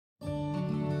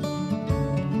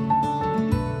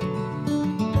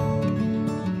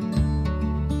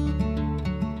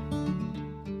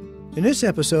In this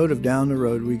episode of Down the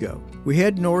Road We Go, we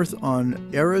head north on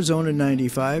Arizona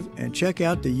 95 and check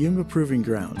out the Yuma Proving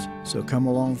Grounds. So come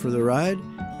along for the ride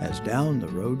as Down the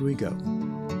Road We Go.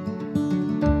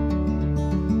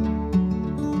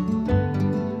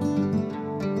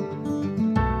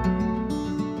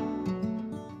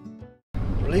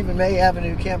 We're leaving May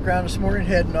Avenue Campground this morning,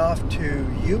 heading off to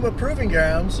Yuma Proving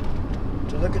Grounds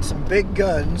to look at some big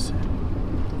guns.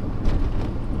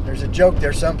 There's a joke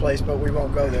there someplace, but we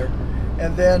won't go there.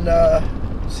 And then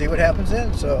see what happens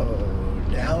then. So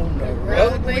down the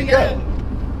road we go.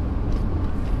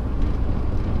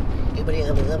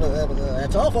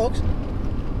 That's all, folks.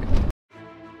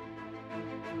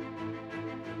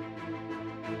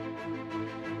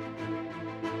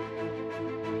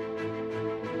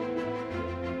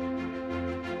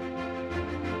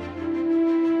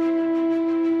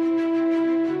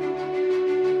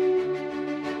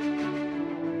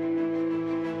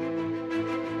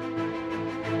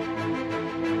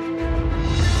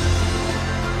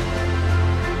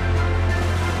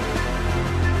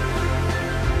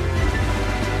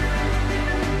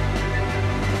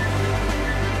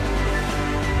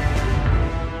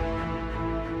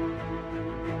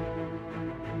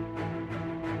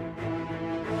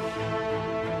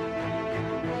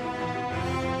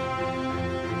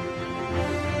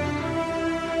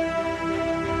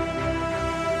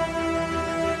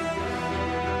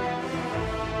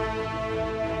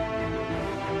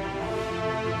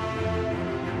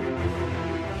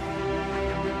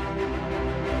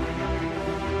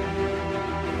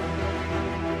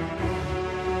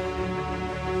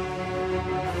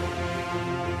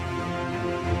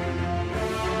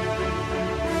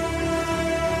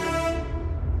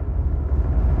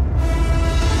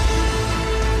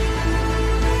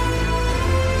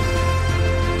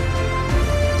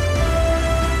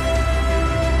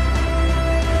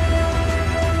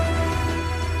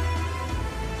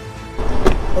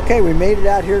 Okay, we made it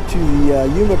out here to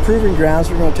the Yuma Proving Grounds.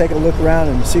 We're going to take a look around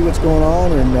and see what's going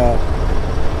on. And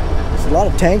there's a lot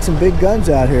of tanks and big guns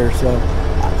out here. So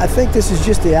I think this is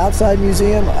just the outside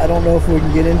museum. I don't know if we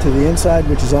can get into the inside,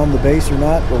 which is on the base or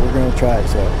not, but we're going to try.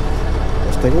 So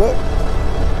let's take a look.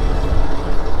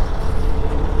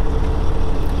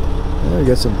 Well, we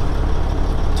got some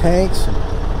tanks,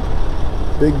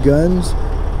 big guns,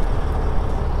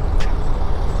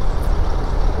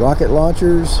 rocket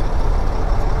launchers.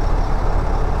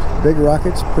 Big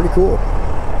rockets, pretty cool.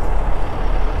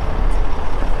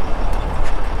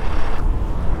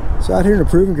 So out here in the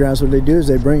Proving Grounds, what they do is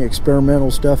they bring experimental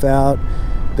stuff out.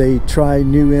 They try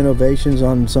new innovations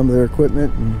on some of their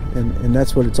equipment, and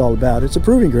that's what it's all about. It's a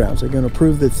proving grounds. They're going to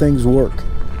prove that things work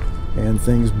and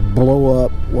things blow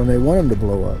up when they want them to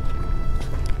blow up.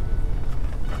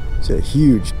 It's a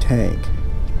huge tank.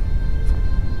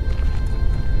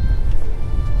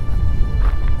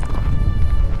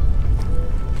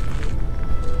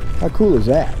 How cool is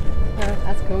that?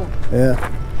 That's cool. Yeah.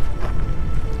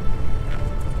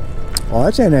 Oh,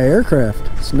 that's anti-aircraft.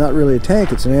 It's not really a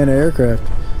tank, it's an anti-aircraft.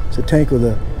 It's a tank with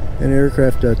an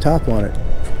aircraft top on it.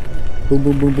 Boom,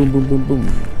 boom, boom, boom, boom, boom,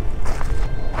 boom.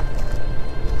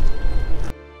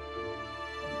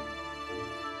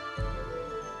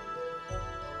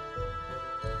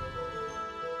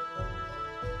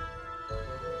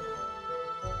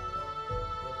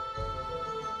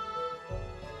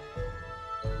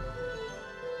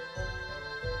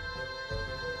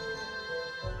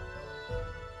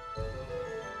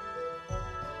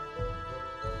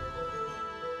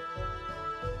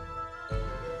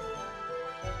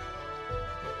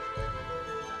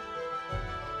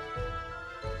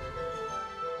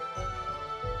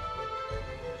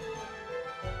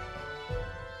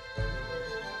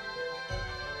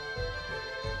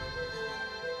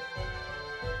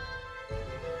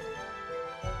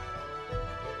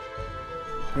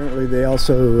 Apparently they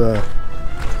also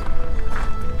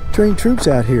train troops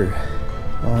out here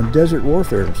on desert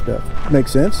warfare and stuff.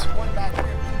 Makes sense.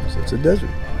 So it's a desert.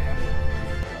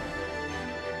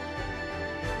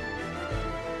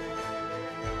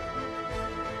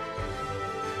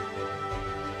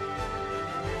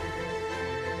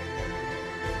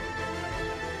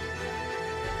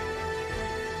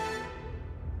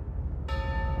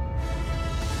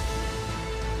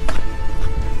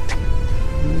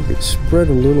 You could spread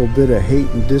a little bit of hate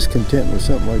and discontent with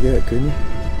something like that, couldn't you?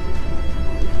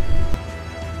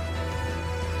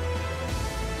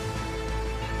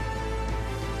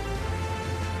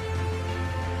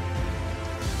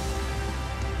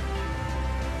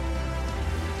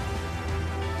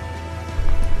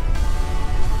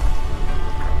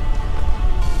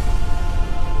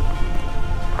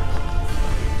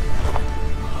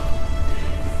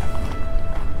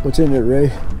 What's in it, Ray?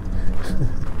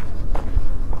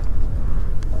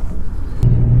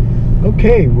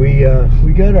 Okay,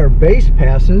 we got our base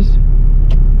passes.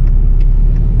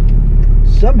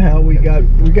 Somehow we got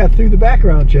through the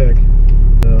background check.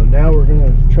 So now we're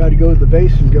gonna try to go to the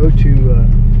base and go to a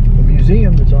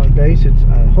museum that's on base. It's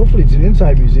hopefully it's an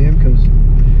inside museum because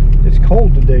it's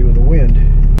cold today with the wind.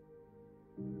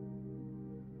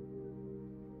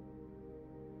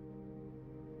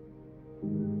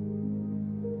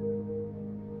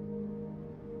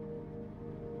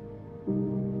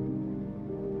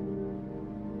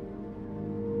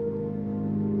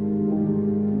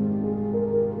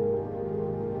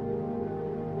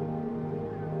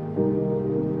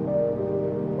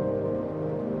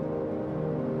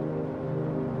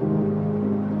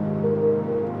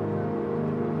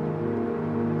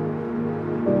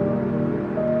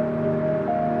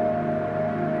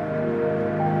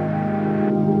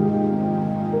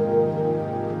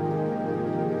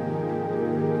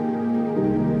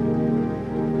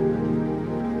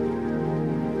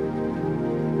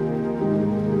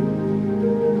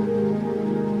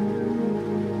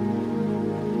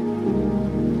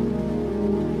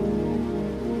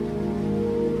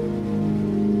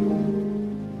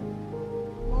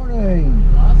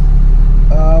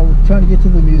 Trying to get to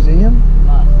the museum?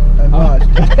 Lost. I'm lost.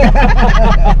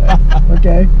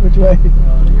 Okay, which way? So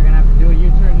you're gonna have to do a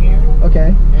U-turn here.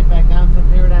 Okay. Get back down to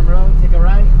Paradigm Road, take a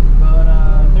right.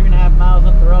 About 3.5 miles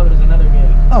up the road, there's another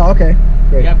gate. Oh, okay.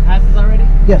 Great. You have passes already?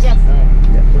 Yes. Yes. All right.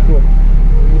 Yeah, we're cool.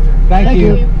 U-turn. Thank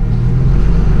you.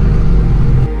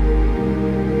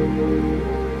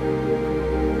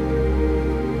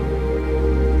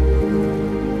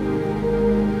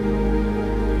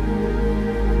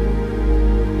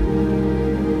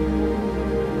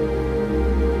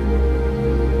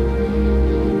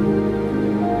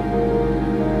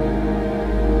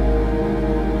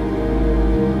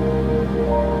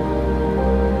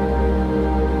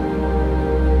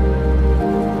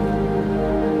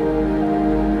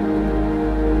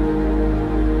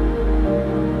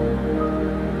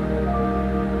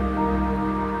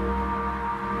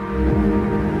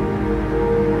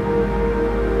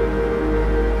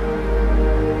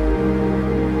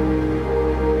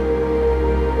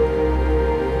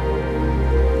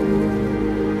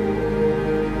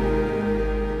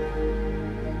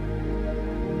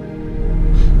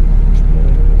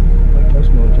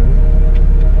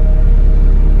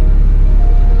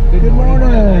 Good morning.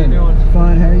 How you doing?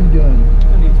 Fine, how are you doing?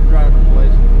 I need some driver's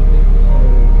license with me.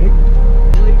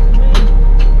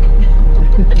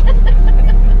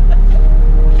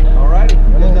 Alrighty.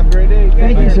 You guys have a great day.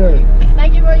 Thank you, sir.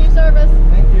 Thank you for your service.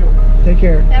 Thank you. Take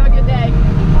care. Have a good day.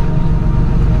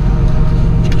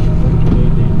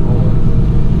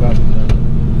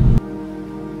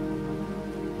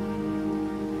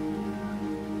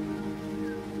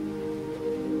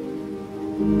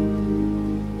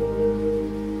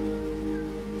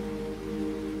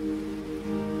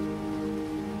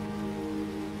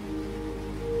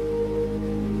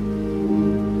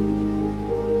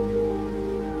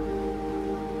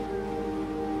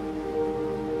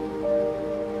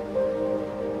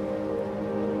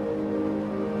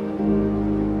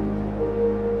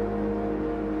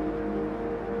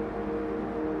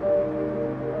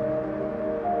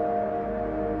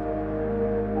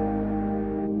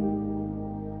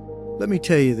 Let me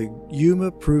tell you, the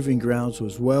Yuma Proving Grounds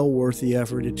was well worth the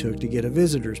effort it took to get a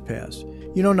visitor's pass.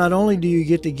 You know, not only do you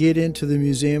get to get into the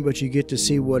museum, but you get to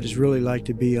see what it's really like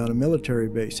to be on a military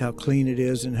base, how clean it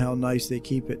is and how nice they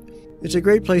keep it. It's a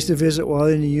great place to visit while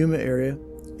in the Yuma area,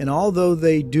 and although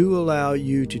they do allow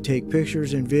you to take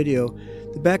pictures and video,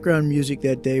 the background music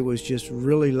that day was just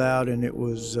really loud, and it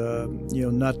was,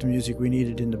 not the music we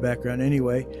needed in the background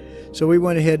anyway. So we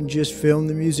went ahead and just filmed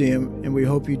the museum, and we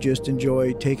hope you just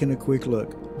enjoy taking a quick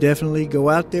look. Definitely go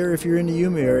out there if you're in the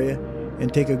Yuma area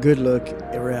and take a good look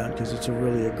around, because it's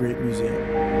really a great museum.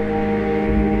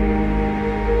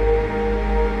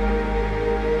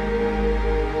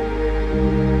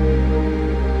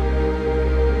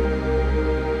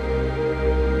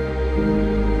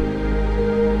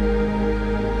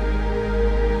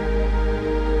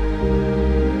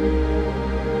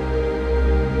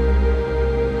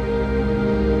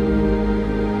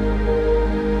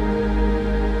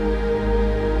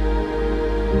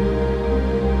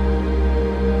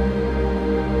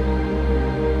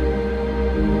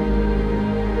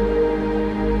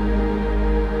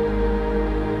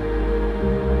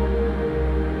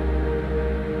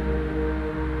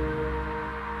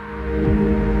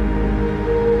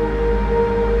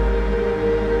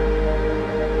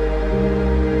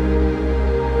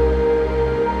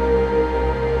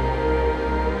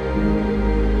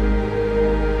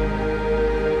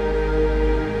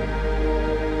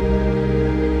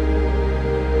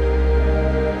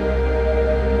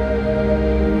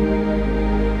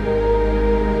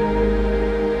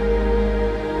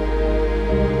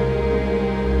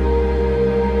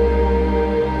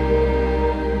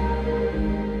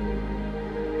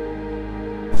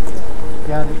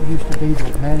 Guy that used to be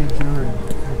the manager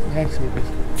and actually was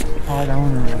part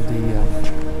owner of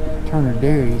the Turner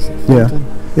Dairies at Fulton.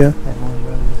 Yeah. At one of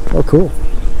those. Oh, cool.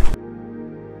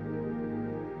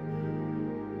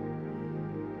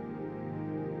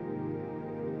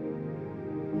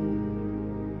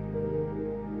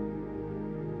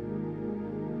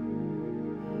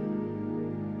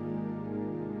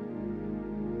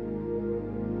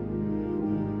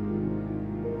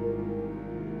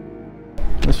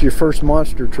 That's your first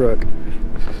monster truck.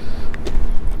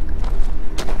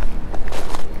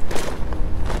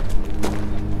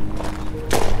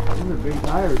 Those are big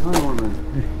tires, huh, Norman?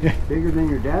 Bigger than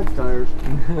your dad's tires.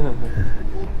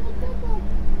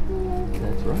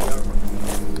 That's right.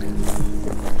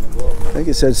 I think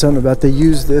it said something about they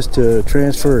use this to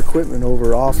transfer equipment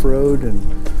over off-road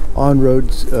and on-road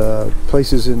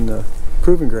places in the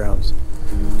proving grounds.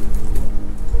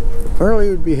 Apparently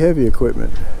it would be heavy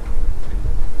equipment.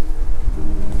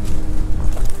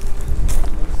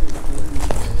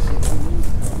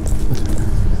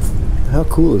 How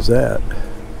cool is that?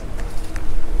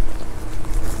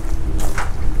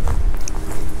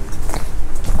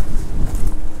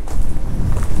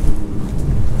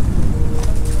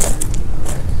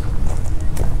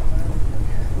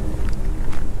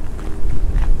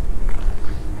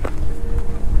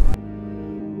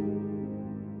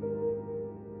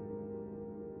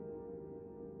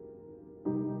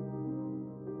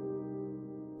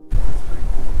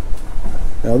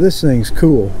 Now this thing's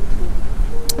cool.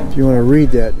 If you want to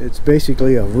read that, it's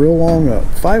basically a real long,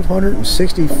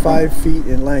 565 feet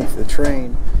in length, the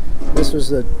train. This was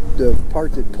the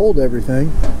part that pulled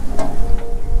everything.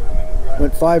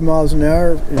 Went 5 miles an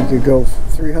hour and you could go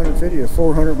 350 to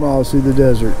 400 miles through the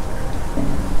desert.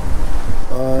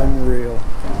 Unreal.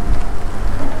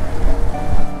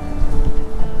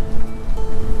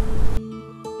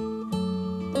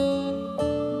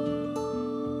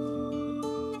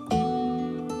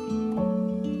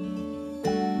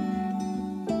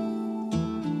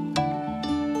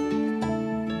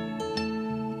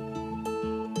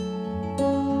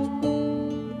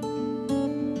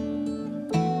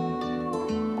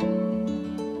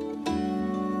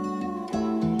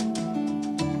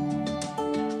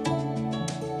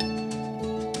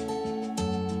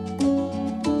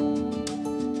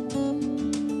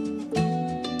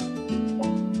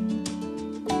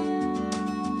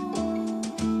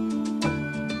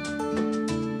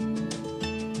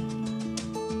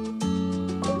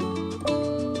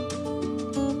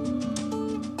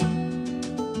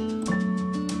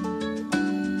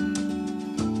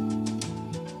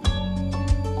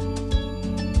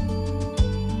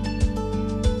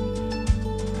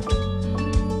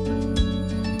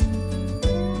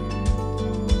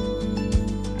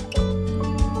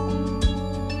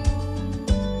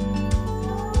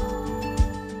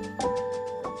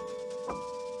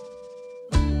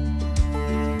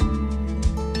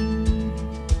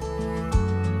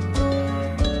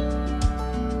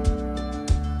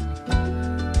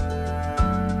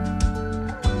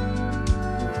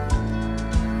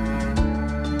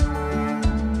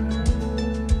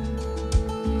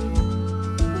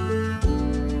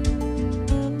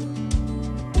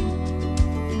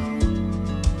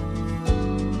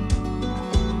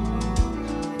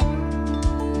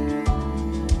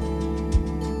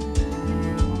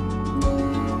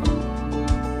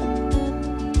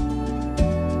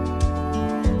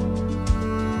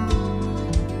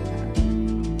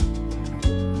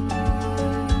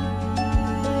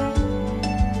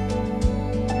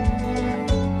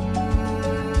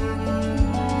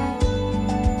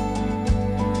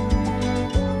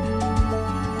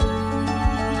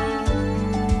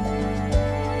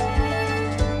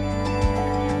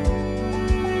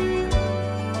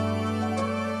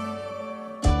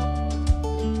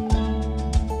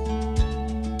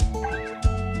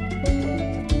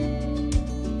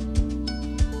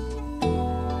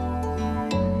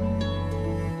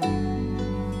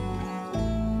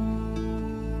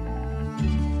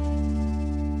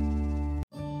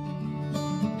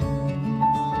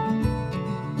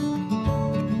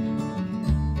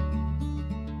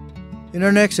 In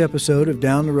our next episode of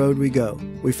Down the Road We Go,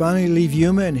 we finally leave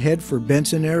Yuma and head for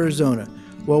Benson, Arizona,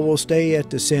 where we'll stay at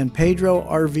the San Pedro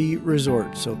RV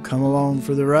Resort. So come along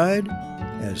for the ride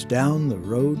as down the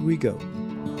road we go.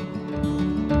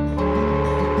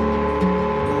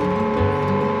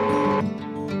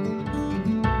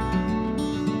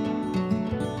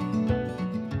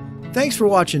 Thanks for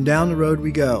watching Down the Road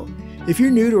We Go. If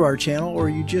you're new to our channel or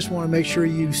you just want to make sure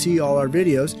you see all our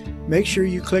videos, make sure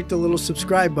you click the little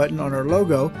subscribe button on our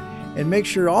logo, and make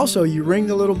sure also you ring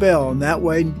the little bell, and that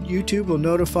way YouTube will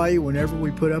notify you whenever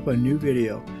we put up a new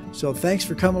video. So thanks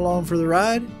for coming along for the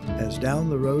ride as Down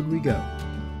the Road We Go.